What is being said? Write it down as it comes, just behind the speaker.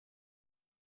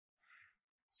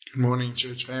Good morning,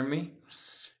 church family.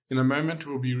 In a moment,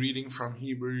 we'll be reading from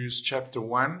Hebrews chapter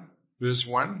 1, verse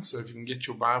 1. So if you can get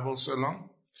your Bibles along.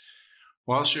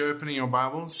 Whilst you're opening your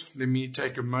Bibles, let me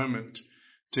take a moment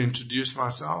to introduce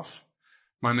myself.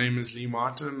 My name is Lee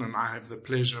Martin, and I have the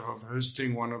pleasure of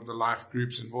hosting one of the life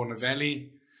groups in Warner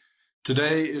Valley.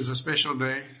 Today is a special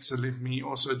day, so let me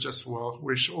also just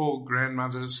wish all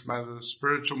grandmothers, mothers,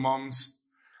 spiritual moms,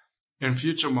 and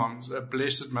future moms a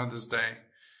blessed Mother's Day.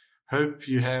 Hope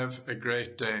you have a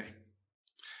great day.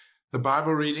 The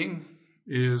Bible reading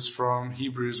is from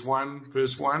Hebrews 1,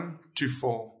 verse 1 to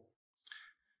 4.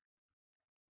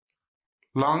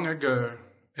 Long ago,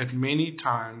 at many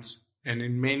times and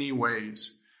in many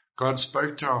ways, God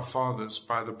spoke to our fathers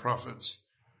by the prophets.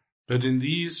 But in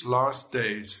these last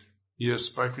days, He has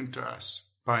spoken to us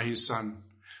by His Son,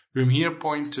 whom He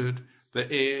appointed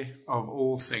the heir of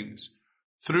all things,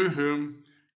 through whom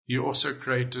He also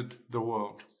created the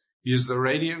world. He is the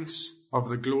radiance of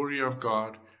the glory of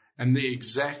God and the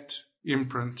exact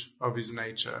imprint of His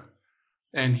nature.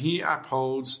 And He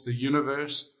upholds the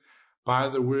universe by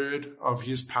the word of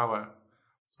His power.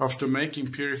 After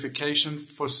making purification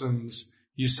for sins,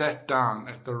 He sat down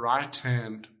at the right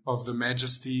hand of the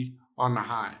Majesty on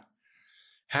high,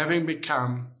 having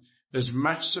become as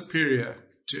much superior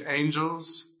to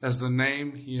angels as the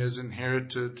name He has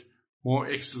inherited more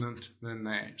excellent than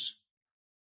theirs.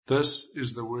 This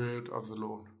is the word of the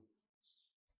Lord.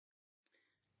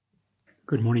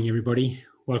 Good morning, everybody.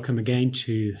 Welcome again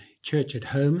to Church at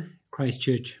Home,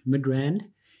 Christchurch Midrand.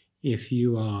 If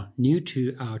you are new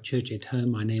to our Church at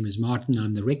Home, my name is Martin.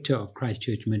 I'm the rector of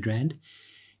Christchurch Midrand.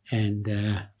 And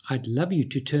I'd love you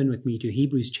to turn with me to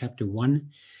Hebrews chapter 1,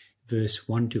 verse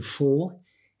 1 to 4.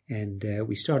 And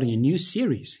we're starting a new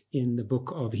series in the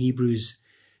book of Hebrews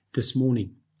this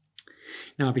morning.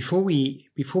 Now, before we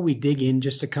dig in,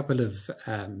 just a couple of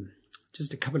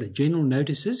general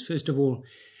notices. First of all,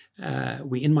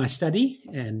 we're in my study,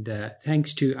 and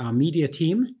thanks to our media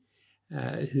team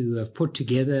who have put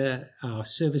together our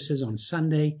services on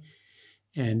Sunday,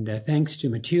 and thanks to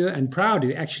Mathieu and Proud,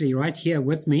 who are actually right here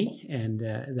with me, and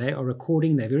they are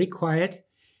recording. They're very quiet,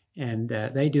 and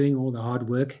they're doing all the hard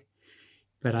work.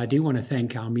 But I do want to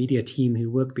thank our media team who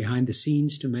work behind the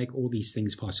scenes to make all these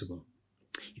things possible.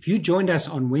 If you joined us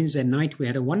on Wednesday night, we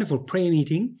had a wonderful prayer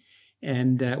meeting,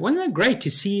 and wasn't it great to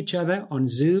see each other on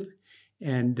Zoom?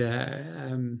 And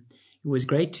it was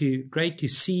great to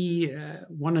see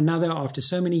one another after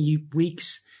so many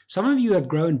weeks. Some of you have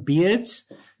grown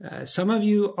beards. Some of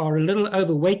you are a little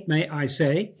overweight, may I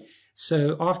say.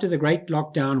 So after the great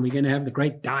lockdown, we're going to have the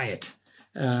great diet.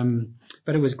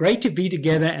 But it was great to be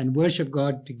together and worship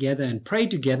God together and pray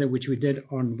together, which we did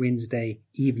on Wednesday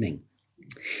evening.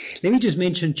 Let me just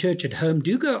mention Church at Home.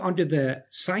 Do go onto the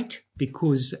site,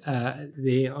 because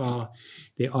there are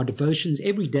devotions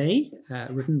every day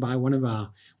written by one of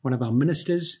our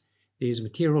ministers. There's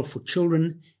material for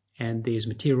children and there's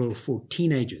material for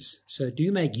teenagers. So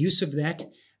do make use of that,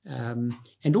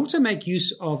 and also make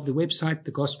use of the website,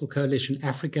 the Gospel Coalition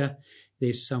Africa.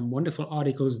 There's some wonderful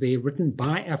articles there written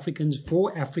by Africans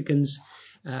for Africans.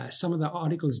 Some of the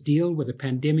articles deal with the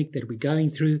pandemic that we're going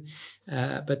through,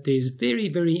 but there's very,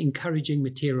 very encouraging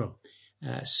material,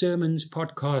 sermons,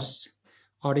 podcasts,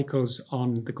 articles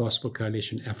on the Gospel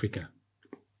Coalition Africa.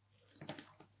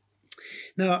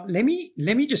 Now, let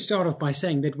me just start off by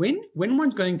saying that when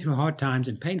one's going through hard times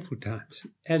and painful times,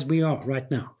 as we are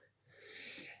right now,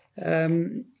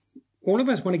 all of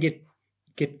us want to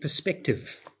get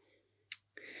perspective.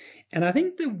 And I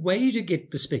think the way to get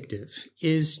perspective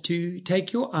is to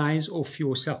take your eyes off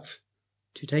yourself,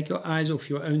 to take your eyes off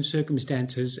your own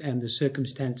circumstances and the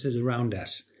circumstances around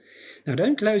us. Now,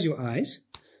 don't close your eyes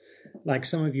like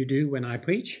some of you do when I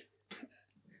preach.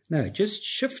 No, just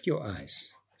shift your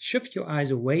eyes. Shift your eyes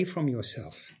away from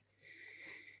yourself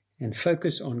and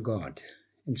focus on God,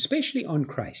 and especially on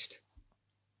Christ.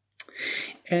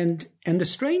 And the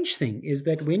strange thing is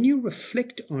that when you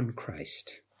reflect on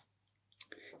Christ,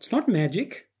 it's not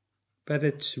magic, but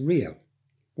it's real.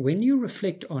 When you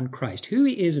reflect on Christ, who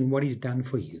He is and what He's done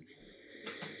for you,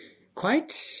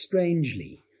 quite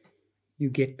strangely, you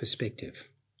get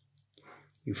perspective.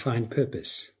 You find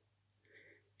purpose,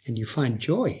 and you find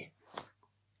joy.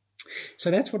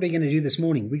 So that's what we're going to do this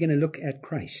morning. We're going to look at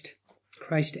Christ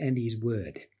and His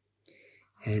Word.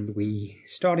 And we're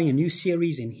starting a new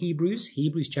series in Hebrews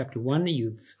chapter 1.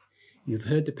 You've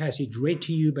heard the passage read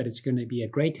to you, but it's going to be a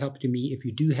great help to me if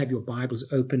you do have your Bibles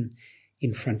open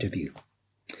in front of you.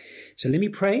 So let me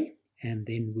pray, and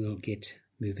then we'll get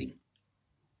moving.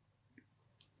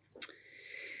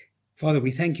 Father,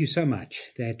 we thank you so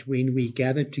much that when we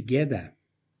gather together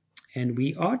and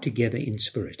we are together in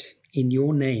spirit, in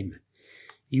your name.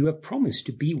 You have promised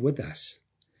to be with us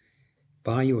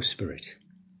by your Spirit.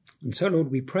 And so,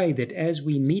 Lord, we pray that as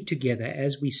we meet together,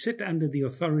 as we sit under the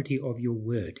authority of your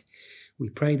word, we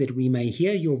pray that we may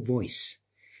hear your voice,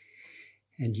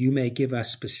 and you may give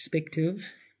us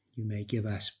perspective, you may give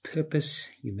us purpose,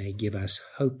 you may give us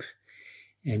hope,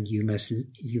 and you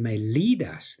may lead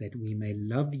us that we may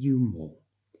love you more.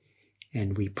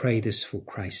 And we pray this for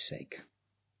Christ's sake.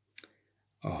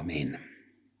 Amen.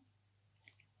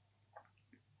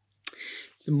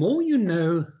 The more you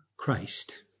know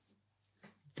Christ,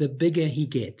 the bigger he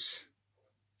gets,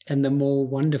 and the more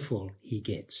wonderful he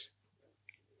gets.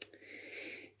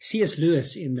 C.S.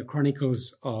 Lewis, in the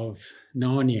Chronicles of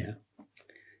Narnia,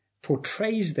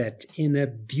 portrays that in a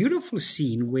beautiful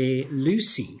scene where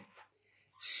Lucy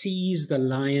sees the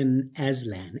lion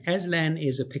Aslan. Aslan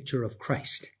is a picture of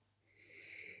Christ.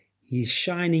 He's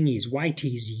shining, he's white,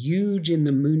 he's huge in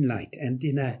the moonlight, and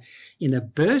in a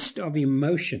burst of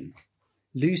emotion,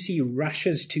 Lucy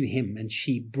rushes to him and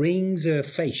she buries her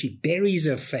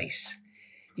face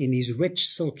in his rich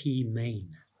silky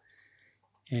mane.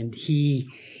 And he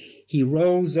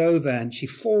rolls over and she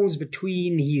falls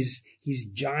between his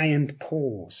giant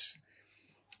paws.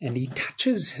 And he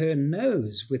touches her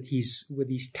nose with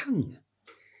his tongue.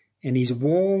 And his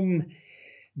warm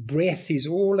breath is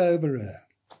all over her.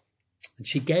 And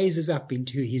she gazes up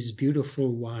into his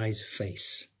beautiful, wise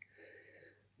face.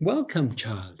 "Welcome,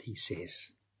 child," he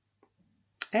says.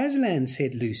 "Aslan,"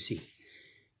 said Lucy,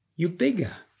 "you're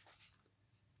bigger."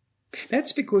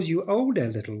 "That's because you're older,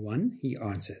 little one," he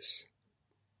answers.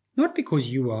 "Not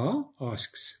because you are,"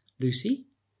 asks Lucy.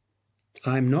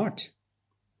 "I'm not.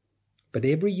 But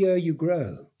every year you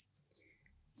grow,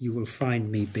 you will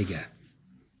find me bigger."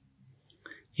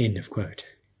 End of quote.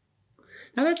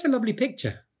 Now that's a lovely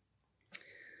picture.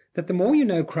 That the more you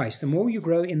know Christ, the more you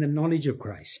grow in the knowledge of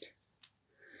Christ,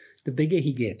 the bigger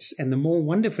he gets and the more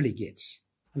wonderful he gets.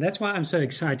 And that's why I'm so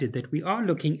excited that we are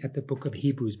looking at the book of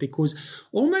Hebrews, because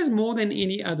almost more than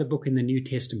any other book in the New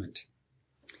Testament,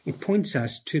 it points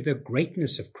us to the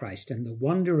greatness of Christ and the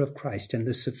wonder of Christ and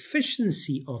the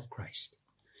sufficiency of Christ.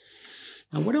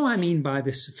 Now, what do I mean by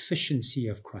the sufficiency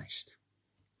of Christ?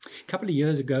 A couple of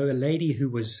years ago, a lady who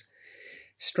was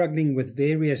struggling with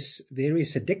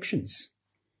various addictions,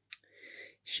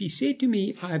 she said to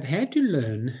me, "I've had to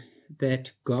learn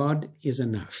that God is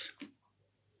enough,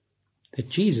 that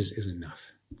Jesus is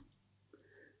enough.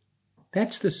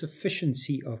 That's the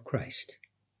sufficiency of Christ.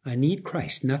 I need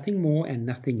Christ, nothing more and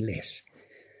nothing less."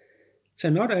 So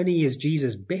not only is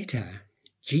Jesus better,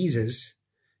 Jesus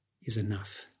is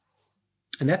enough.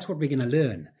 And that's what we're going to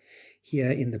learn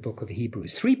here in the book of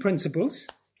Hebrews. 3 principles.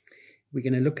 We're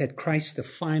going to look at Christ, the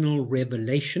final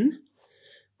revelation,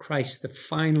 Christ, the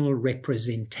final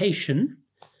representation,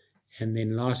 and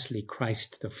then lastly,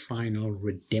 Christ, the final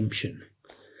redemption.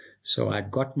 So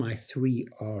I've got my 3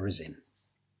 R's in.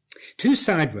 2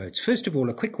 side roads. First of all,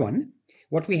 a quick one.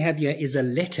 What we have here is a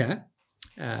letter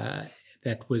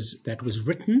that was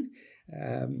written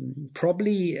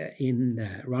probably in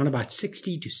around about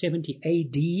 60 to 70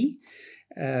 A.D.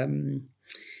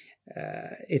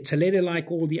 It's a letter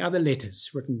like all the other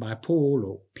letters written by Paul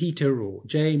or Peter or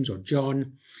James or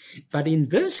John. But in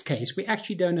this case, we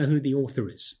actually don't know who the author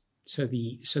is. So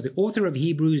the author of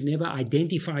Hebrews never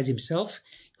identifies himself.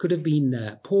 Could have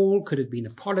been Paul, could have been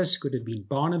Apollos, could have been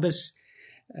Barnabas.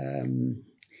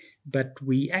 But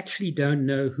we actually don't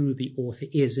know who the author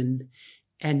is.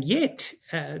 And yet,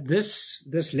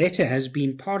 this letter has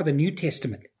been part of the New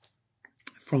Testament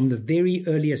from the very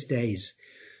earliest days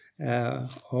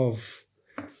of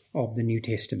the New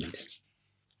Testament.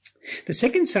 The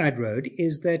second side road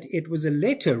is that it was a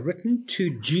letter written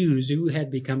to Jews who had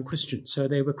become Christians. So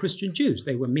they were Christian Jews.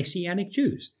 They were Messianic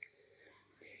Jews.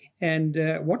 And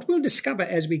what we'll discover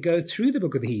as we go through the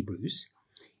book of Hebrews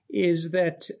is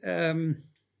that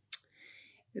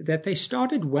they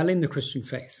started well in the Christian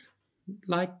faith,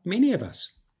 like many of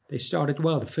us. They started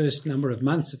well the first number of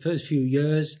months, the first few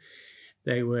years.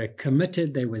 They were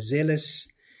committed, they were zealous.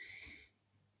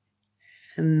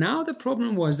 And now the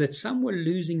problem was that some were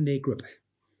losing their grip,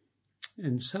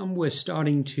 and some were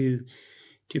starting to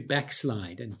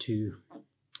backslide and to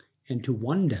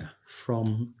wander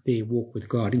from their walk with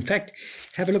God. In fact,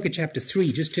 have a look at chapter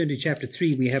 3. Just turn to chapter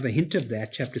 3. We have a hint of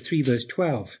that. Chapter 3, verse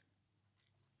 12.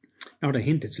 Not a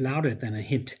hint, it's louder than a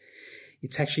hint.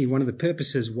 It's actually one of the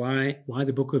purposes why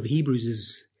the book of Hebrews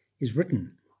is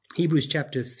written. Hebrews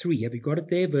chapter 3. Have you got it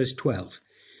there? Verse 12.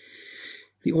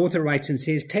 The author writes and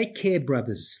says, "Take care,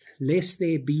 brothers, lest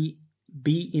there be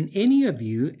in any of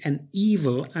you an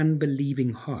evil,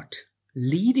 unbelieving heart,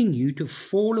 leading you to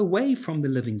fall away from the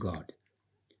living God.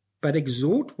 But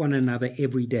exhort one another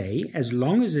every day, as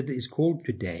long as it is called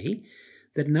today,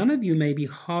 that none of you may be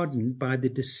hardened by the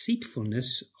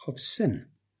deceitfulness of sin.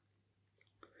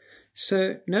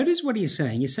 So notice what he's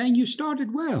saying. He's saying you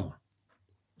started well.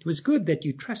 It was good that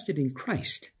you trusted in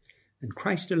Christ and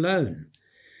Christ alone.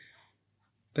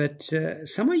 But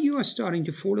some of you are starting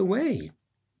to fall away.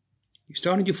 You're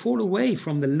starting to fall away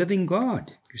from the living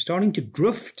God. You're starting to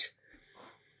drift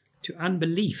to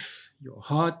unbelief. Your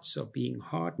hearts are being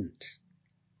hardened.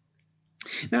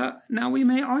 Now we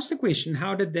may ask the question,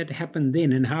 how did that happen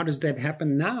then, and how does that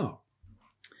happen now?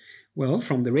 Well,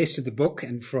 from the rest of the book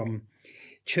and from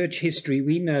church history,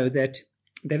 we know that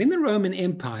in the Roman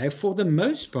Empire, for the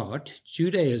most part,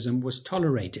 Judaism was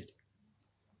tolerated.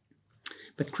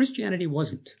 But Christianity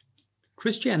wasn't.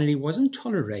 Christianity wasn't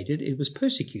tolerated, it was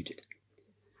persecuted.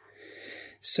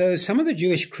 So some of the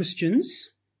Jewish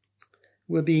Christians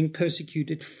were being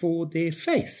persecuted for their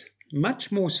faith,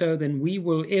 much more so than we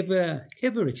will ever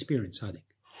experience, I think.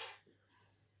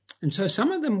 And so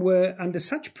some of them were under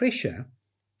such pressure,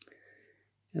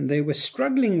 and they were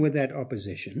struggling with that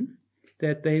opposition,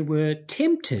 that they were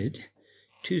tempted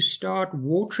to start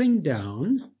watering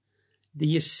down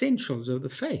the essentials of the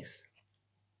faith.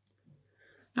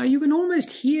 Now you can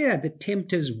almost hear the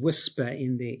tempters whisper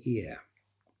in their ear,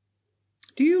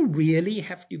 do you really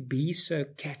have to be so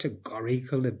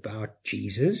categorical about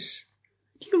Jesus?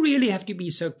 Do you really have to be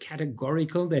so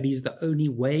categorical that he's the only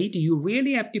way? Do you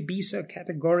really have to be so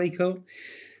categorical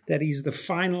that he's the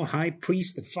final high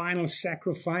priest, the final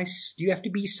sacrifice? Do you have to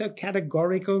be so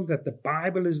categorical that the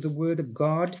Bible is the word of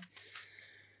God?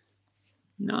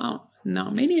 Now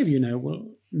many of you know,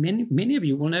 many of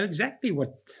you will know exactly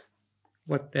what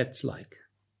that's like.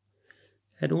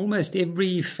 At almost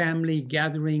every family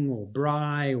gathering or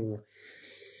braai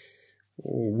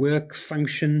or work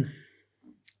function,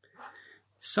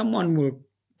 someone will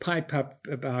pipe up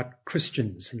about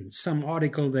Christians and some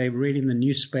article they've read in the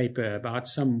newspaper about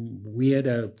some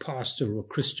weirdo pastor or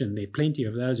Christian. There are plenty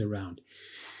of those around.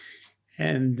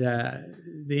 And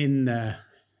then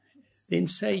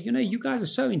say, you guys are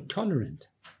so intolerant.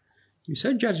 You're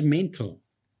so judgmental.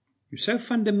 You're so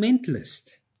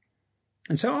fundamentalist.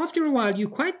 And so after a while, you're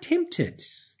quite tempted.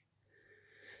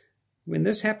 When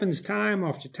this happens time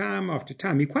after time after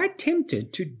time, you're quite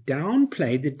tempted to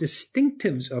downplay the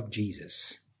distinctives of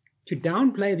Jesus, to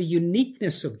downplay the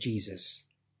uniqueness of Jesus.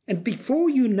 And before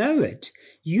you know it,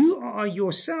 you are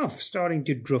yourself starting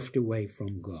to drift away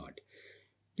from God.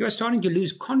 You are starting to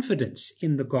lose confidence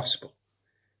in the gospel.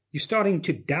 You're starting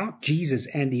to doubt Jesus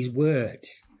and his word.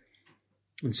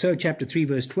 And so chapter 3,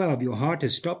 verse 12, your heart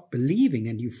has stopped believing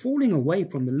and you're falling away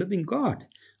from the living God.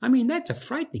 I mean, that's a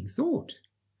frightening thought.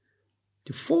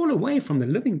 To fall away from the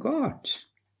living God.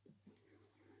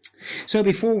 So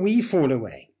before we fall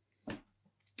away,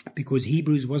 because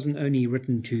Hebrews wasn't only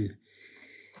written to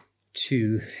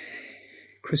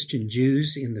Christian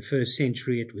Jews in the first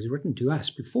century, it was written to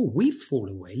us. Before we fall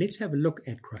away, let's have a look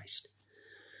at Christ.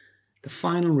 The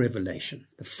final revelation,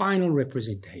 the final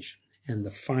representation, and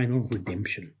the final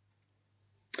redemption.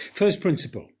 First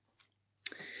principle,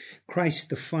 Christ,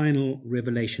 the final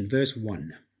revelation. Verse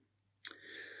 1.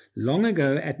 Long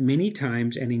ago, at many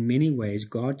times and in many ways,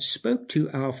 God spoke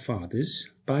to our fathers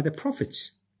by the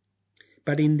prophets.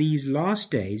 But in these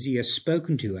last days he has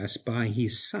spoken to us by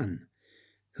his Son,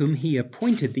 whom he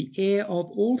appointed the heir of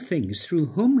all things, through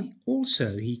whom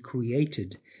also he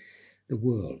created the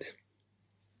world.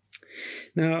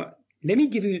 Now, let me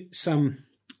give you some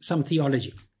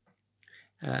theology,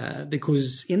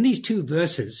 because in these two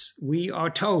verses, we are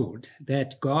told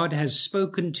that God has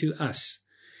spoken to us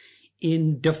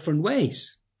in different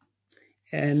ways.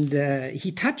 And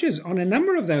he touches on a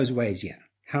number of those ways here,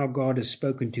 how God has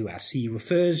spoken to us. He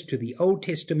refers to the Old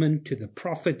Testament, to the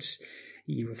prophets.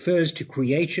 He refers to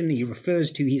creation. He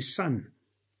refers to his Son.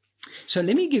 So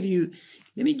let me give you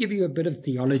a bit of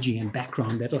theology and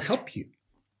background that'll help you.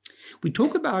 We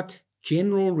talk about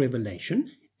general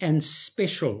revelation and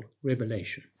special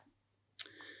revelation.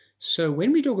 So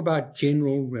when we talk about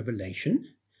general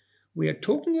revelation, we are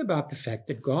talking about the fact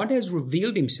that God has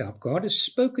revealed himself. God has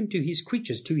spoken to his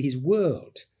creatures, to his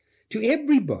world, to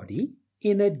everybody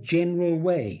in a general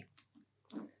way.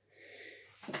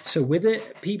 So whether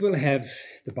people have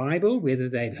the Bible, whether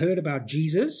they've heard about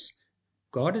Jesus,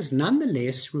 God has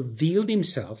nonetheless revealed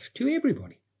himself to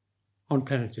everybody on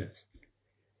planet Earth.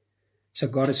 So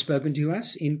God has spoken to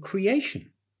us in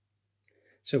creation.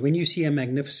 So when you see a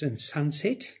magnificent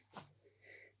sunset,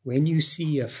 when you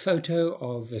see a photo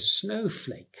of a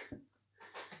snowflake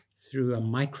through a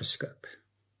microscope,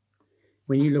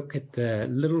 when you look at the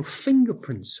little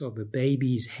fingerprints of a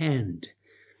baby's hand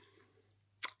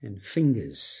and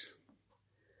fingers,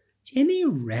 any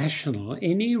rational,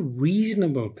 any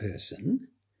reasonable person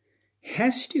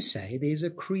has to say there's a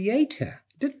creator.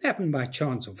 It didn't happen by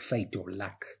chance or fate or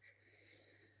luck.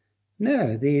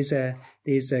 No, there's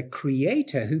a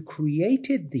creator who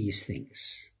created these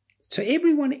things. So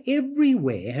everyone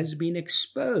everywhere has been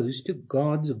exposed to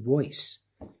God's voice.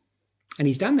 And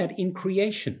he's done that in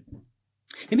creation.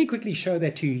 Let me quickly show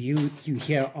that to you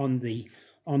here on the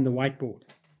whiteboard.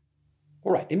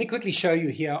 All right, let me quickly show you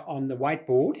here on the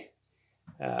whiteboard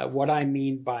what I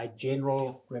mean by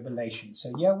general revelation.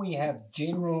 So here we have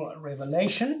general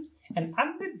revelation. And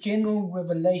under general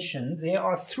revelation, there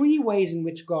are three ways in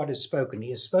which God has spoken. He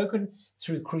has spoken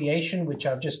through creation, which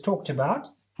I've just talked about.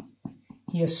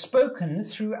 He has spoken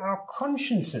through our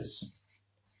consciences.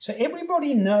 So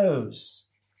everybody knows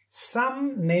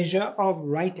some measure of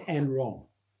right and wrong.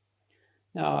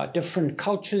 Now, different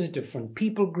cultures, different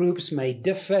people groups may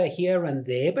differ here and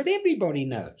there, but everybody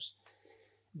knows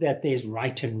that there's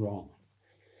right and wrong.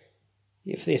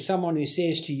 If there's someone who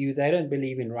says to you they don't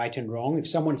believe in right and wrong, if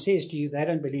someone says to you they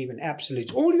don't believe in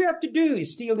absolutes, all you have to do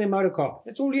is steal their motor car.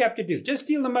 That's all you have to do. Just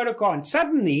steal the motor car, and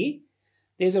suddenly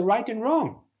there's a right and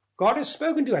wrong. God has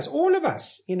spoken to us, all of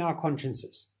us, in our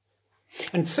consciences.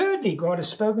 And thirdly, God has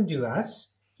spoken to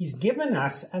us. He's given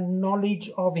us a knowledge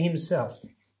of himself.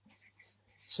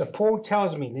 So Paul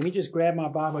tells me, let me just grab my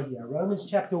Bible here, Romans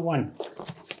chapter 1.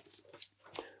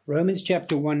 Romans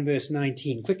chapter 1, verse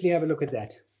 19. Quickly have a look at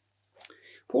that.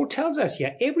 Paul tells us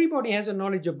here, everybody has a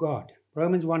knowledge of God.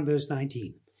 Romans 1, verse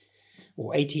 19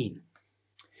 or 18.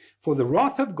 For the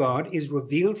wrath of God is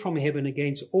revealed from heaven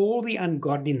against all the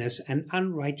ungodliness and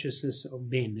unrighteousness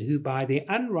of men, who by their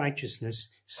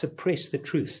unrighteousness suppress the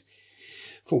truth.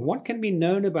 For what can be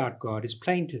known about God is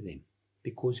plain to them,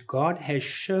 because God has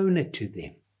shown it to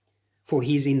them. For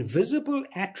his invisible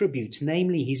attributes,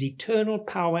 namely his eternal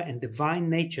power and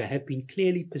divine nature, have been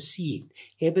clearly perceived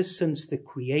ever since the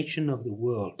creation of the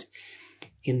world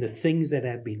in the things that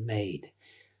have been made,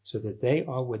 so that they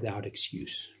are without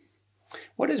excuse.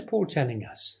 What is Paul telling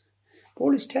us?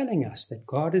 Paul is telling us that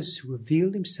God has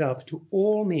revealed himself to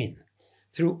all men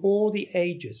through all the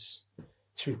ages,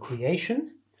 through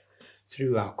creation,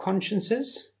 through our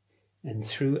consciences, and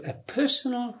through a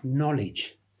personal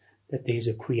knowledge that there's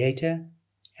a creator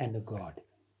and a God.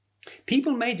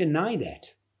 People may deny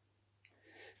that,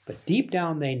 but deep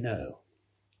down they know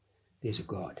there's a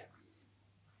God.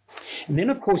 And then,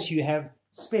 of course, you have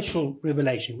special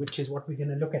revelation, which is what we're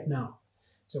going to look at now.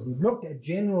 So we've looked at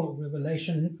general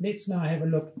revelation. Let's now have a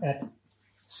look at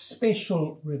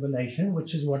special revelation,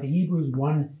 which is what Hebrews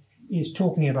 1 is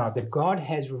talking about, that God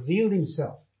has revealed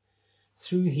himself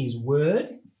through his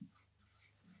word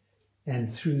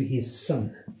and through his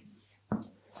Son.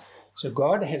 So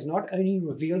God has not only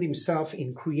revealed himself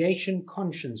in creation,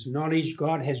 conscience, knowledge,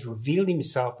 God has revealed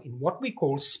himself in what we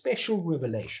call special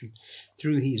revelation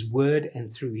through his word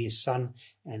and through his Son.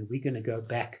 And we're going to go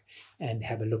back and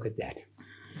have a look at that.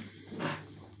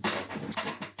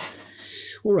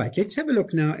 All right, let's have a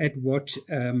look now at what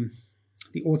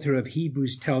the author of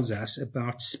Hebrews tells us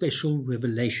about special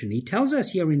revelation. He tells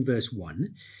us here in verse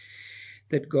 1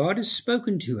 that God has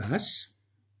spoken to us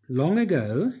long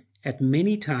ago at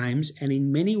many times, and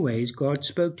in many ways God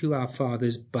spoke to our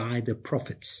fathers by the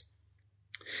prophets.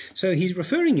 So he's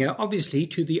referring here obviously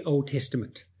to the Old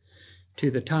Testament,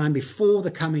 to the time before the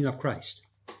coming of Christ,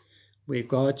 where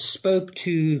God spoke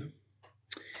to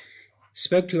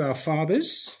our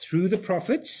fathers through the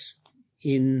prophets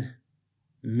in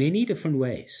many different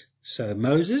ways. So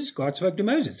Moses, God spoke to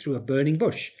Moses through a burning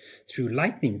bush, through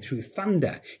lightning, through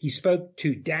thunder. He spoke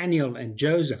to Daniel and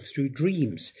Joseph through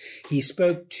dreams. He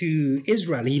spoke to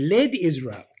Israel. He led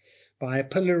Israel by a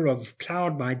pillar of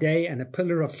cloud by day and a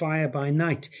pillar of fire by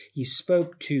night. He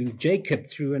spoke to Jacob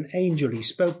through an angel. He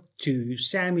spoke to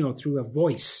Samuel through a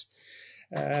voice.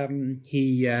 On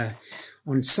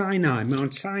Sinai,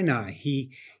 Mount Sinai,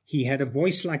 he had a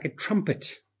voice like a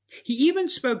trumpet. He even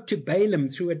spoke to Balaam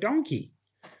through a donkey,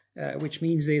 which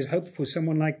means there's hope for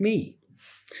someone like me.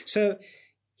 So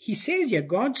he says here,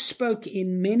 God spoke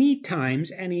in many times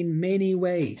and in many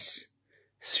ways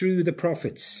through the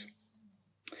prophets.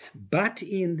 But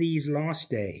in these last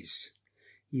days,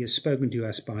 he has spoken to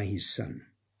us by his Son.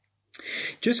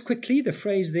 Just quickly, the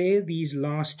phrase there, these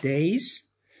last days,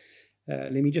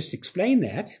 let me just explain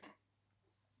that.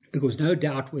 Because no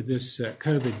doubt with this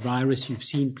COVID virus, you've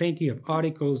seen plenty of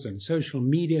articles and social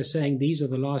media saying these are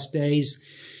the last days.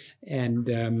 And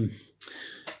a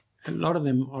lot of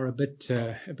them are a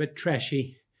bit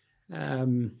trashy.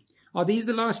 Are these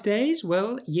the last days?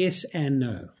 Well, yes and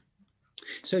no.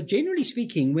 So generally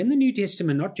speaking, when the New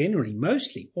Testament, not generally,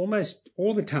 mostly, almost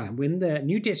all the time, when the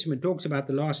New Testament talks about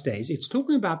the last days, it's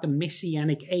talking about the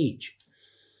Messianic age,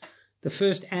 the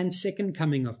first and second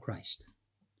coming of Christ.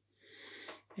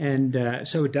 And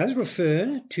so it does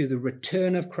refer to the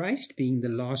return of Christ being the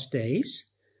last days.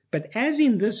 But as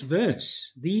in this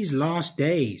verse, these last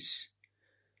days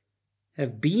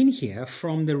have been here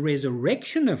from the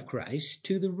resurrection of Christ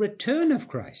to the return of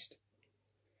Christ.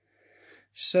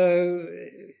 So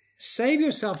save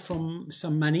yourself from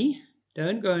some money.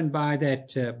 Don't go and buy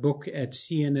that book at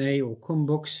CNA or Cum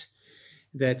Books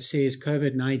that says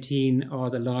COVID-19 are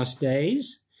the last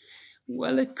days.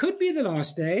 Well, it could be the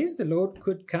last days. The Lord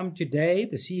could come today,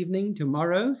 this evening,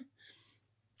 tomorrow,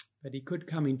 but he could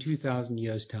come in 2,000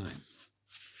 years' time.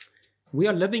 We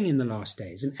are living in the last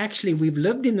days, and actually we've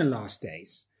lived in the last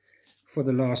days for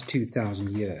the last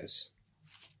 2,000 years.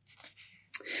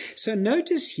 So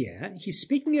notice here, he's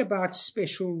speaking about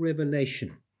special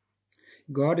revelation.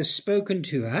 God has spoken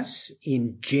to us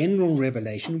in general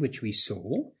revelation, which we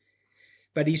saw,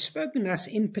 but he's spoken to us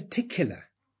in particular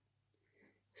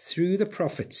through the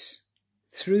prophets,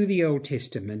 through the Old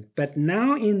Testament. But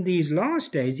now in these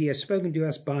last days, he has spoken to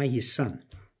us by his Son.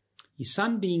 His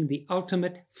Son being the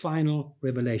ultimate final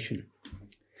revelation.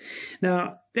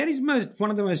 Now, that is one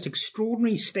of the most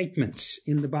extraordinary statements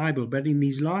in the Bible, but in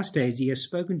these last days, he has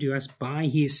spoken to us by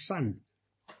his Son.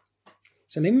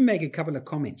 So let me make a couple of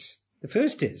comments. The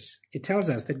first is, it tells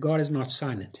us that God is not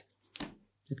silent,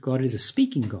 that God is a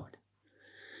speaking God.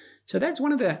 So that's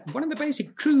one of the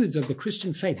basic truths of the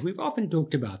Christian faith. We've often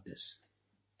talked about this,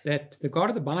 that the God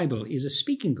of the Bible is a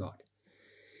speaking God.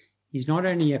 He's not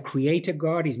only a creator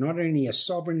God, he's not only a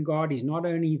sovereign God, he's not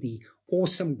only the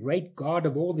awesome, great God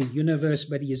of all the universe,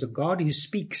 but he is a God who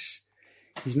speaks.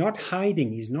 He's not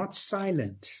hiding, he's not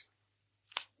silent.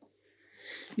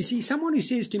 You see, someone who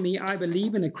says to me, I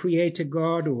believe in a creator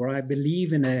God, or I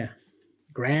believe in a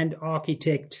grand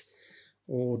architect,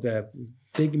 or the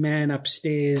big man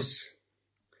upstairs,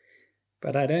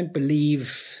 but I don't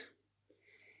believe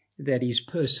that he's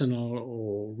personal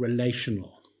or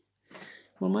relational.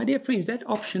 Well, my dear friends, that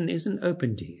option isn't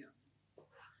open to you.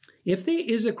 If there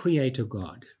is a creator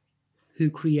God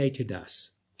who created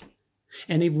us,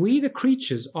 and if we, the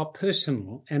creatures, are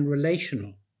personal and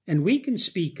relational, and we can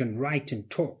speak and write and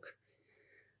talk,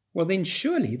 well, then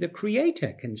surely the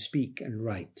creator can speak and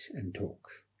write and talk.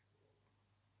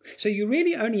 So you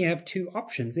really only have two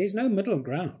options. There's no middle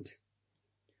ground.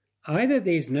 Either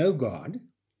there's no God,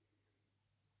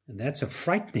 and that's a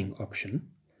frightening option,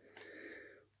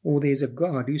 or there's a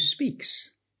God who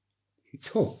speaks, who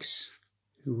talks,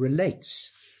 who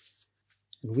relates,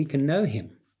 and we can know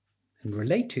him and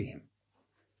relate to him.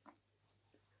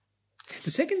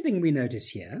 The second thing we notice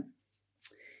here,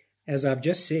 as I've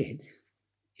just said,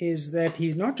 is that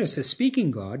he's not just a speaking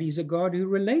God, he's a God who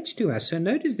relates to us. So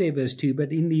notice there, verse 2,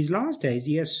 but in these last days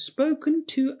he has spoken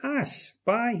to us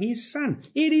by his Son.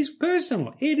 It is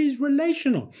personal, it is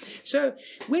relational. So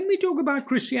when we talk about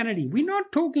Christianity, we're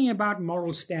not talking about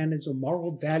moral standards or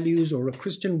moral values or a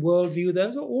Christian worldview.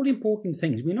 Those are all important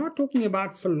things. We're not talking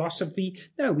about philosophy.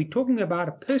 No, we're talking about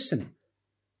a person.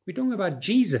 We're talking about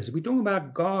Jesus. We're talking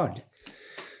about God.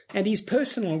 And he's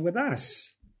personal with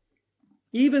us.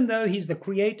 Even though he's the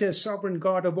creator, sovereign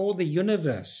God of all the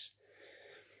universe,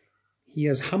 he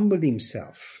has humbled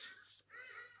himself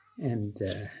and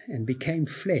became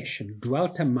flesh and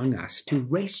dwelt among us to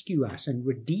rescue us and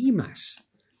redeem us.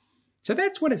 So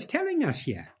that's what it's telling us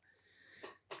here.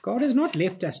 God has not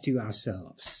left us to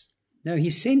ourselves. No, he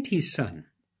sent his Son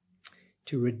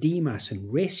to redeem us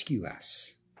and rescue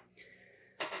us.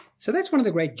 So that's one of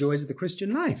the great joys of the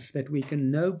Christian life, that we can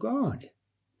know God,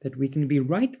 that we can be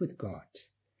right with God,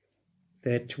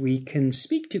 that we can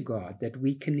speak to God, that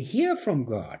we can hear from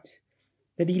God,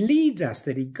 that he leads us,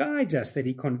 that he guides us, that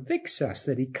he convicts us,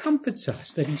 that he comforts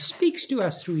us, that he speaks to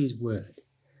us through his word.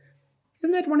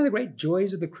 Isn't that one of the great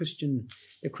joys of the Christian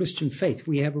faith?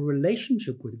 We have a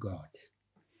relationship with God.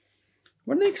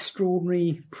 What an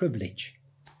extraordinary privilege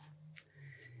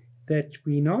that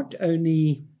we not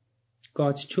only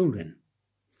God's children,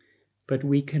 but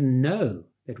we can know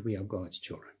that we are God's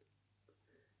children.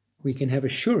 We can have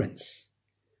assurance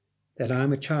that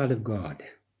I'm a child of God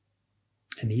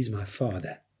and he's my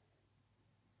Father.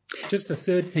 Just the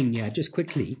third thing here, just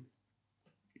quickly,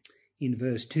 in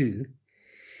verse 2,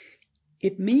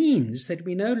 it means that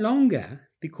we no longer,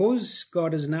 because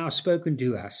God has now spoken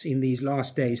to us in these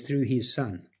last days through his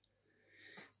Son,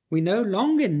 we no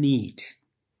longer need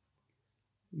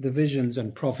the visions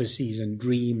and prophecies and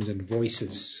dreams and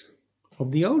voices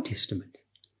of the Old Testament.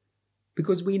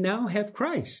 because we now have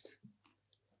Christ.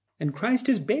 And Christ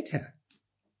is better.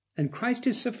 And Christ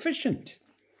is sufficient.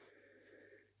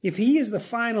 If he is the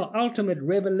final, ultimate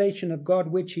revelation of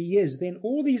God, which he is, then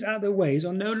all these other ways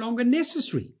are no longer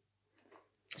necessary.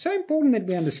 So important that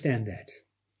we understand that.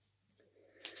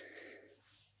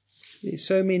 There's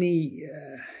so many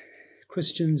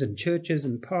Christians and churches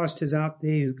and pastors out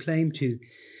there who claim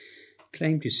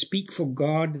to speak for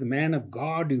God, the man of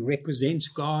God who represents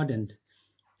God and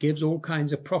gives all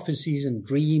kinds of prophecies and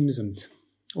dreams and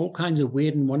all kinds of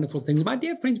weird and wonderful things. My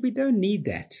dear friends, we don't need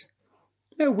that.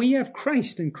 No, we have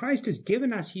Christ, and Christ has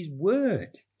given us his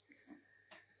word.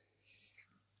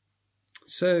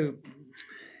 So,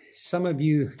 some of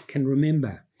you can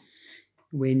remember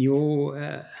when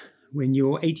your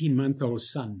 18-month-old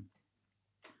son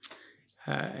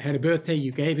had a birthday,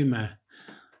 you gave him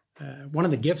one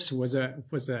of the gifts was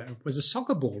a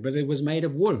soccer ball, but it was made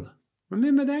of wool.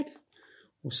 Remember that?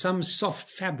 Or some soft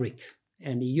fabric,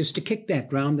 and he used to kick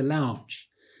that round the lounge.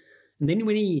 And then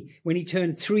when he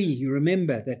turned 3, you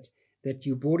remember that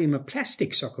you bought him a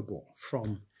plastic soccer ball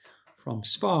from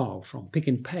Spar, from Pick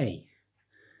n Pay.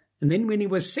 And then when he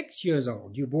was 6 years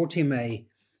old, you bought him a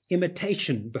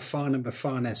imitation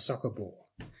Bafana soccer ball.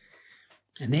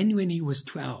 And then when he was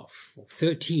 12 or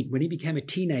 13, when he became a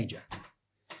teenager,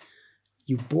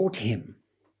 you bought him,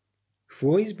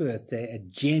 for his birthday, a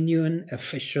genuine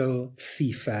official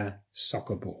FIFA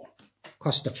soccer ball.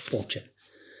 Cost a fortune.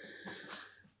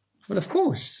 Well, of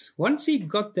course, once he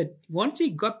got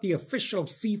the official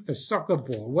FIFA soccer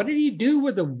ball, what did he do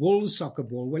with the wool soccer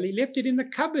ball? Well, he left it in the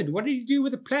cupboard. What did he do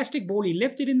with the plastic ball? He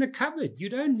left it in the cupboard. You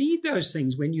don't need those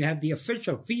things when you have the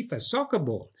official FIFA soccer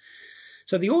ball.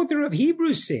 So the author of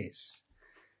Hebrews says,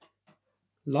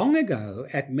 long ago,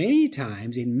 at many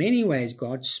times, in many ways,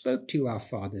 God spoke to our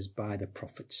fathers by the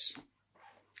prophets.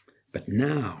 But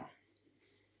now,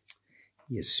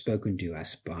 he has spoken to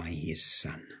us by his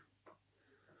Son.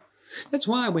 That's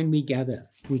why when we gather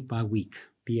week by week,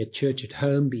 be it church at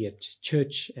home, be it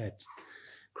church at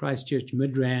Christ Church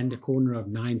Midrand, a corner of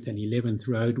 9th and 11th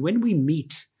Road, when we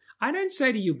meet, I don't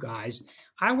say to you guys,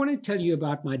 I want to tell you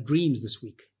about my dreams this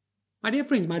week. My dear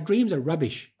friends, my dreams are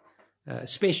rubbish,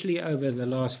 especially over the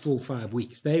last 4 or 5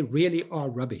 weeks. They really are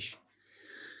rubbish.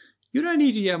 You don't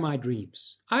need to hear my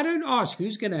dreams. I don't ask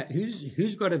who's got a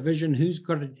vision, who's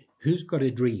got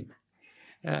a dream.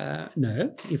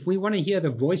 No, if we want to hear the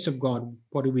voice of God,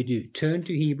 what do? Turn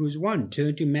to Hebrews 1,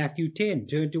 turn to Matthew 10,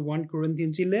 turn to 1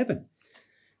 Corinthians 11.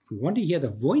 If we want to hear the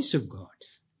voice of God,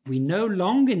 we no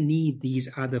longer need these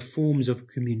other forms of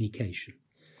communication.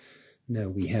 No,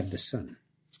 we have the Son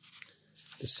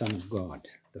of God,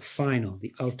 the final,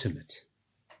 the ultimate.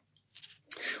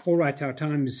 All right, our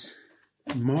time is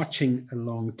marching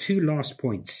along. 2 last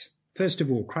points. First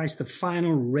of all, Christ the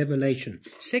final revelation.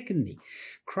 Secondly,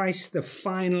 Christ the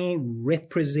final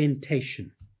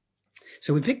representation.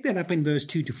 So we pick that up in verse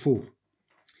 2 to 4.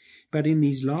 But in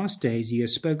these last days he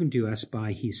has spoken to us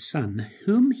by his Son,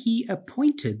 whom he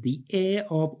appointed the heir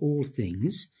of all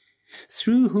things,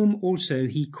 through whom also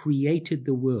he created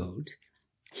the world.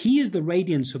 He is the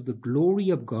radiance of the glory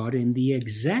of God and the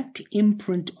exact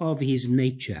imprint of his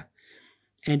nature.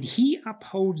 And he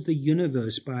upholds the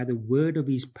universe by the word of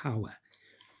his power.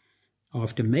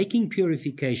 After making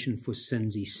purification for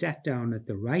sins, he sat down at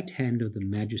the right hand of the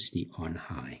Majesty on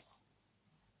high.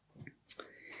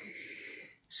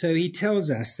 So he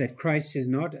tells us that Christ is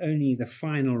not only the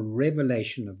final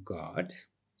revelation of God,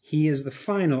 he is the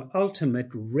final, ultimate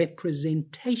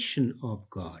representation of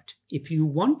God. If you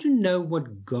want to know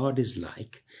what God is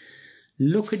like,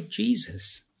 look at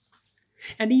Jesus.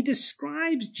 And he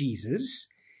describes Jesus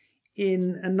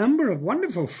in a number of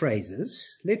wonderful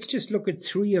phrases. Let's just look at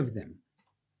 3 of them.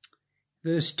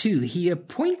 Verse 2, he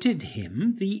appointed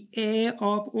him the heir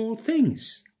of all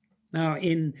things. Now,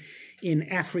 in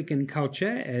African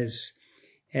culture, as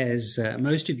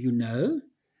most of you know,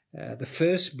 the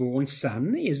firstborn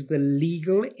son is the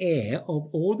legal heir of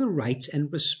all the rights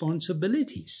and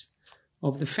responsibilities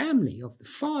of the family, of the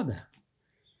father.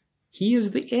 He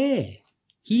is the heir.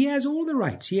 He has all the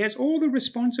rights. He has all the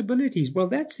responsibilities. Well,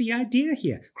 that's the idea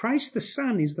here. Christ the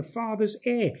Son is the Father's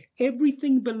heir.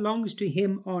 Everything belongs to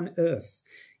him on earth,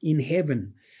 in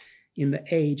heaven, in the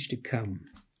age to come.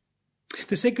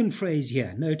 The second phrase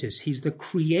here, notice, he's the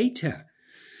creator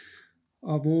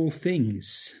of all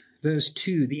things. Verse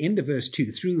 2, the end of verse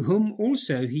 2, through whom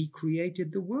also he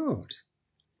created the world.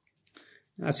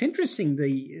 Now, it's interesting,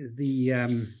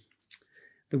 the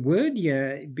word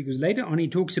here, because later on he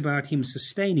talks about him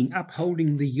sustaining,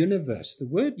 upholding the universe. The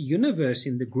word universe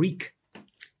in the Greek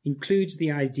includes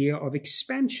the idea of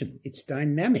expansion. It's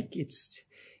dynamic. It's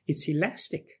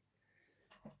elastic.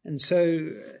 And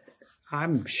so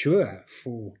I'm sure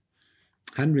for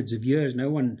hundreds of years, no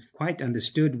one quite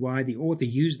understood why the author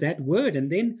used that word.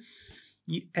 And then,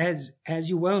 as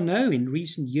you well know, in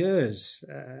recent years,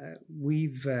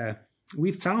 we've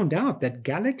found out that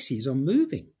galaxies are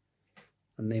moving,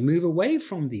 and they move away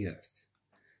from the earth.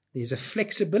 There's a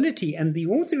flexibility, and the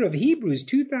author of Hebrews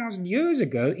 2,000 years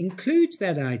ago includes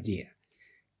that idea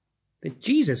that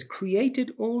Jesus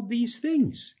created all these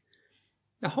things,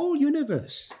 the whole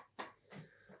universe.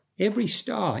 Every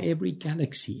star, every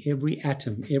galaxy, every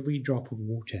atom, every drop of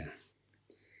water,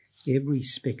 every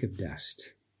speck of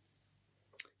dust.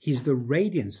 He's the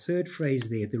radiance, third phrase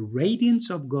there, the radiance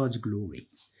of God's glory.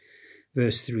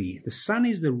 Verse 3, the Son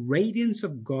is the radiance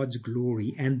of God's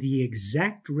glory and the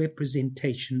exact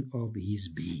representation of his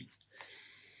being.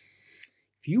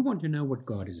 If you want to know what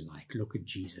God is like, look at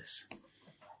Jesus.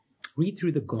 Read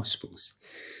through the Gospels.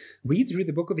 Read through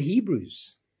the book of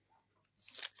Hebrews.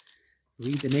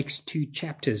 Read the next 2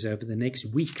 chapters over the next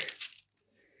week.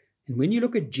 And when you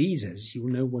look at Jesus,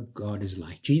 you'll know what God is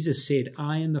like. Jesus said,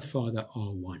 I and the Father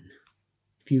are one.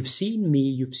 If you've seen me,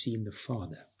 you've seen the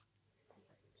Father.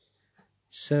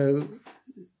 So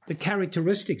the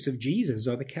characteristics of Jesus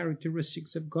are the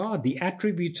characteristics of God. The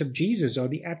attributes of Jesus are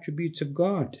the attributes of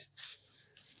God.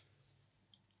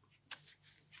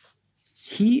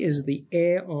 He is the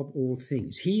heir of all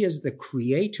things. He is the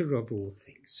creator of all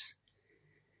things.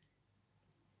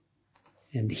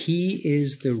 And he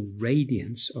is the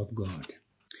radiance of God.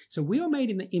 So we are made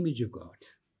in the image of God.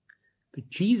 But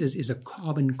Jesus is a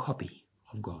carbon copy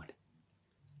of God.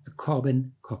 A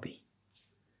carbon copy.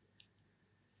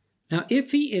 Now,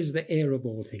 if he is the heir of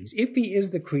all things, if he is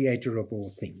the creator of all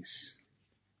things,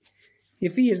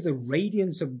 if he is the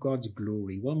radiance of God's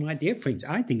glory, well, my dear friends,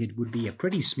 I think it would be a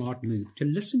pretty smart move to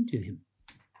listen to him,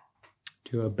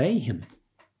 to obey him,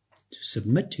 to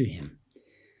submit to him,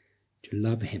 to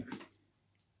love him.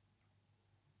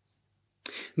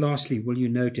 Lastly, will you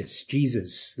notice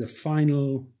Jesus, the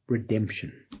final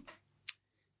redemption?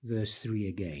 Verse 3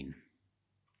 again.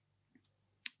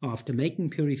 After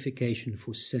making purification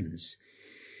for sins,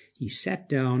 he sat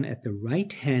down at the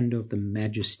right hand of the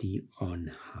Majesty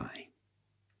on high.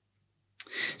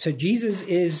 So Jesus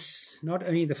is not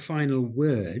only the final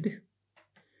word,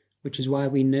 which is why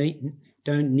we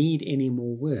don't need any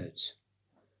more words.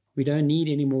 We don't need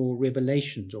any more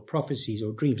revelations or prophecies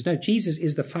or dreams. No, Jesus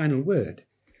is the final word.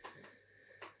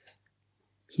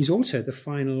 He's also the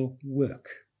final work.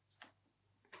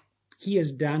 He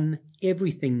has done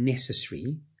everything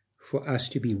necessary for us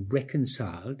to be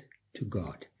reconciled to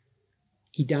God.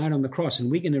 He died on the cross,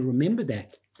 and we're going to remember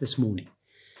that this morning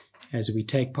as we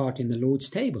take part in the Lord's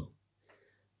table.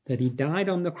 That he died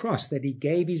on the cross, that he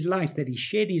gave his life, that he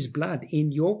shed his blood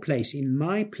in your place, in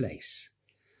my place,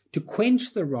 to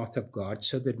quench the wrath of God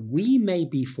so that we may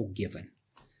be forgiven.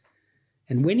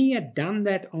 And when he had done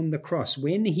that on the cross,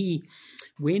 when he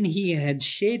had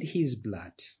shed his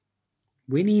blood,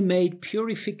 when he made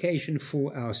purification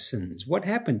for our sins, what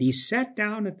happened? He sat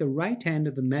down at the right hand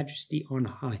of the Majesty on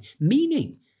high,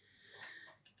 meaning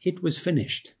it was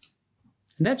finished.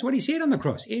 And that's what he said on the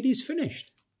cross. It is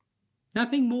finished.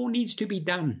 Nothing more needs to be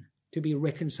done to be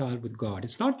reconciled with God.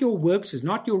 It's not your works, it's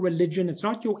not your religion, it's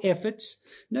not your efforts.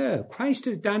 No, Christ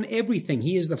has done everything.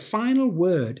 He is the final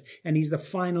word and he's the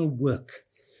final work.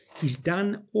 He's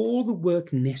done all the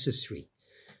work necessary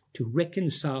to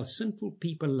reconcile sinful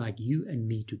people like you and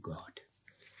me to God.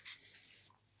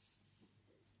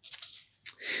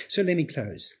 So let me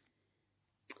close.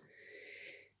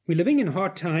 We're living in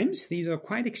hard times. These are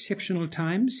quite exceptional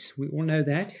times. We all know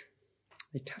that.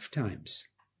 They're tough times.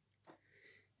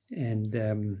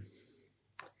 And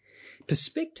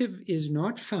perspective is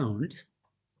not found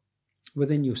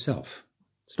within yourself.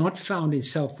 It's not found in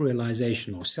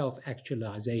self-realization or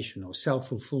self-actualization or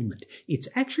self-fulfillment. It's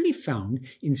actually found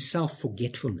in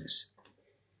self-forgetfulness.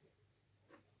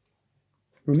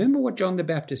 Remember what John the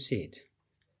Baptist said.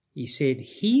 He said,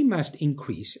 he must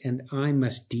increase and I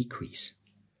must decrease.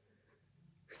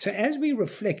 So as we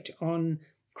reflect on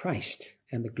Christ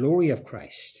and the glory of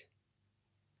Christ,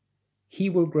 he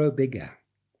will grow bigger.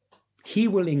 He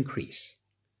will increase.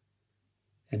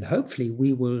 And hopefully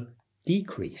we will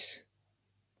decrease.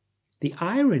 The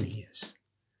irony is,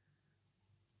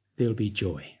 there'll be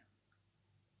joy.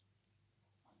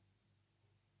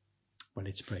 Well,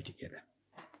 let's pray together.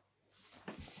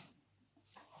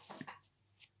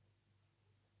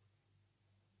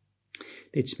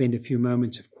 Let's spend a few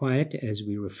moments of quiet as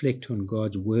we reflect on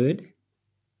God's word.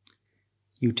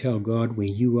 You tell God where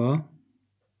you are.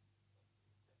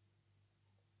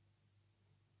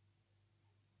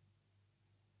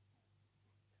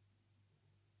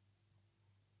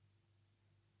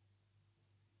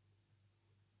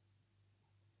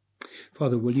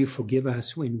 Father, will you forgive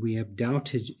us when we have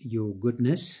doubted your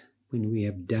goodness, when we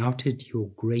have doubted your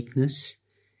greatness,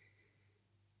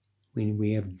 when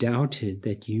we have doubted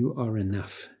that you are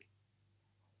enough,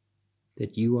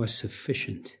 that you are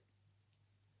sufficient.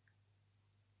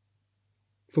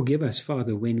 Forgive us,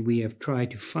 Father, when we have tried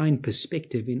to find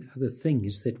perspective in other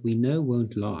things that we know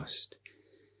won't last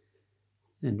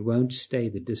and won't stay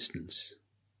the distance.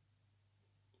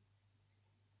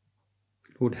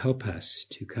 Lord, help us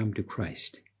to come to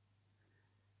Christ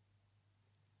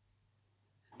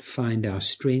and find our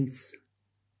strength,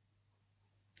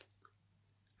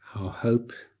 our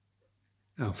hope,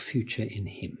 our future in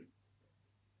him.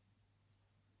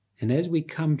 And as we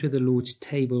come to the Lord's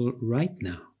table right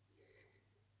now,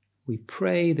 we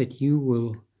pray that you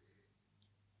will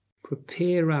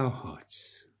prepare our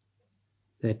hearts,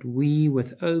 that we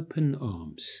with open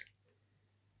arms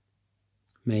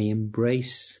may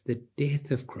embrace the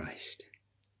death of Christ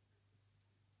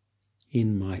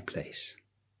in my place.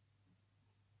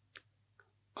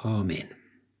 Amen.